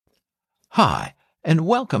Hi, and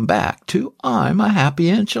welcome back to I'm a Happy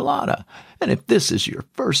Enchilada. And if this is your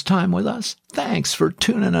first time with us, thanks for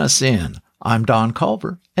tuning us in. I'm Don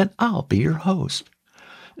Culver, and I'll be your host.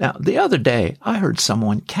 Now, the other day, I heard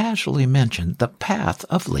someone casually mention the path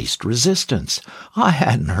of least resistance. I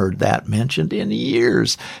hadn't heard that mentioned in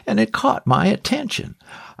years, and it caught my attention.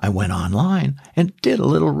 I went online and did a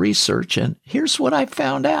little research, and here's what I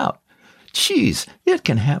found out. Geez, it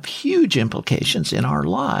can have huge implications in our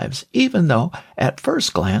lives, even though, at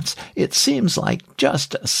first glance, it seems like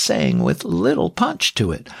just a saying with little punch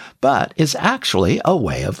to it, but is actually a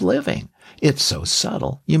way of living. It's so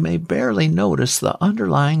subtle, you may barely notice the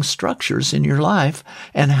underlying structures in your life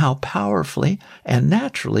and how powerfully and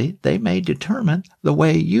naturally they may determine the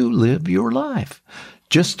way you live your life.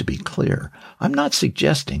 Just to be clear, I'm not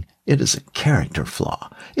suggesting it is a character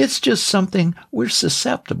flaw. It's just something we're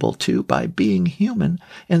susceptible to by being human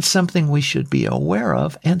and something we should be aware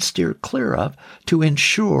of and steer clear of to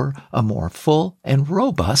ensure a more full and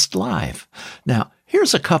robust life. Now,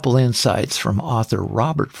 here's a couple insights from author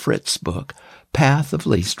Robert Fritz's book, Path of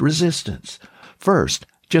Least Resistance. First,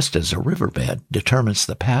 just as a riverbed determines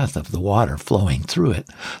the path of the water flowing through it,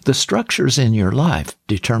 the structures in your life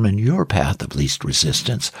determine your path of least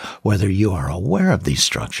resistance, whether you are aware of these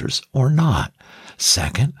structures or not.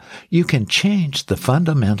 Second, you can change the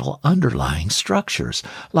fundamental underlying structures,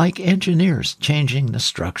 like engineers changing the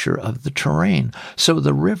structure of the terrain so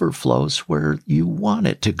the river flows where you want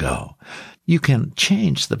it to go. You can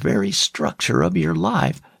change the very structure of your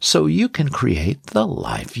life so you can create the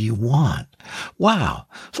life you want. Wow,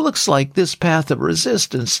 looks like this path of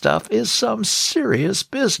resistance stuff is some serious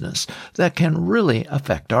business that can really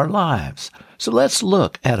affect our lives. So let's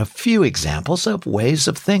look at a few examples of ways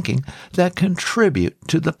of thinking that contribute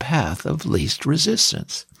to the path of least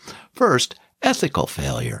resistance. First, ethical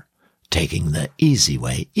failure. Taking the easy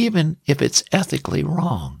way, even if it's ethically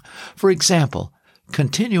wrong. For example,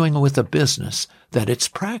 continuing with a business that its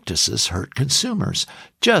practices hurt consumers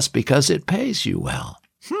just because it pays you well.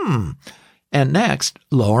 And next,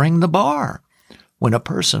 lowering the bar. When a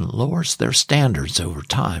person lowers their standards over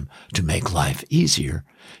time to make life easier,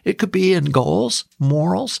 it could be in goals,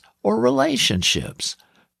 morals, or relationships.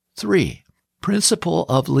 3. Principle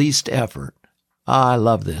of least effort. I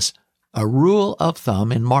love this. A rule of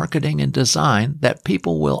thumb in marketing and design that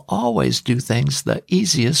people will always do things the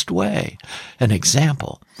easiest way. An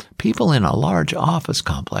example, people in a large office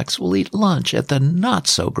complex will eat lunch at the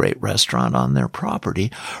not-so-great restaurant on their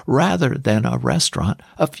property rather than a restaurant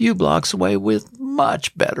a few blocks away with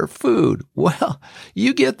much better food. Well,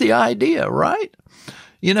 you get the idea, right?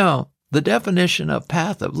 You know, the definition of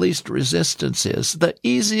path of least resistance is the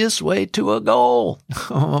easiest way to a goal.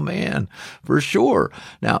 Oh, man, for sure.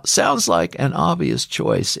 Now, sounds like an obvious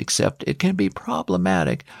choice, except it can be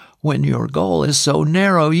problematic when your goal is so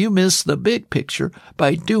narrow you miss the big picture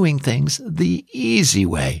by doing things the easy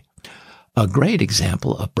way. A great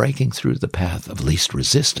example of breaking through the path of least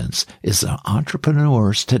resistance is the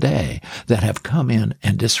entrepreneurs today that have come in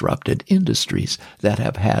and disrupted industries that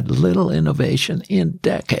have had little innovation in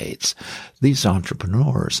decades. These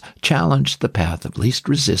entrepreneurs challenged the path of least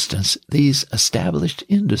resistance these established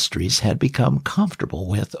industries had become comfortable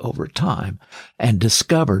with over time and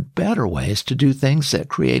discovered better ways to do things that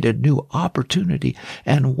created new opportunity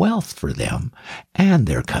and wealth for them and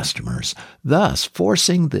their customers, thus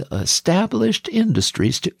forcing the established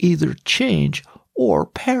industries to either change or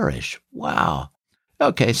perish. Wow.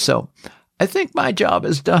 Okay, so I think my job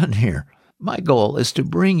is done here. My goal is to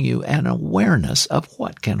bring you an awareness of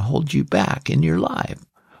what can hold you back in your life.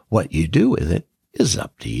 What you do with it is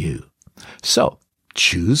up to you. So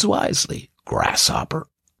choose wisely, grasshopper.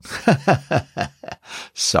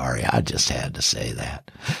 Sorry, I just had to say that.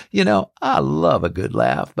 You know, I love a good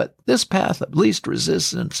laugh, but this path of least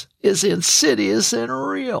resistance is insidious and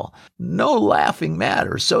real. No laughing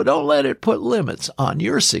matter, so don't let it put limits on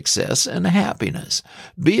your success and happiness.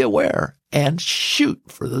 Be aware and shoot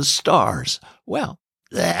for the stars. Well,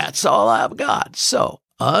 that's all I've got. So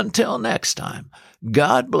until next time,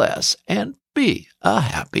 God bless and be a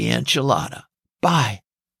happy enchilada. Bye.